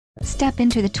Step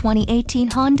into the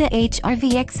 2018 Honda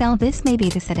HR-V XL. This may be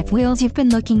the set of wheels you've been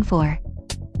looking for.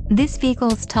 This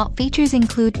vehicle's top features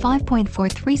include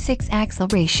 5.436 axle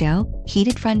ratio,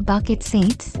 heated front bucket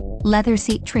seats, leather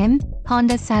seat trim,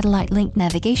 Honda satellite link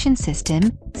navigation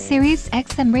system, Sirius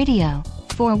XM radio,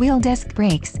 4-wheel disc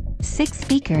brakes, 6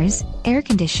 speakers, air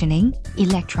conditioning,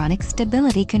 electronic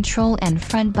stability control and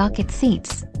front bucket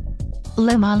seats.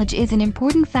 Low mileage is an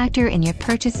important factor in your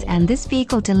purchase, and this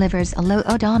vehicle delivers a low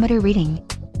odometer reading.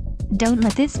 Don't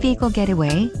let this vehicle get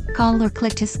away. Call or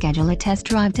click to schedule a test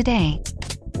drive today.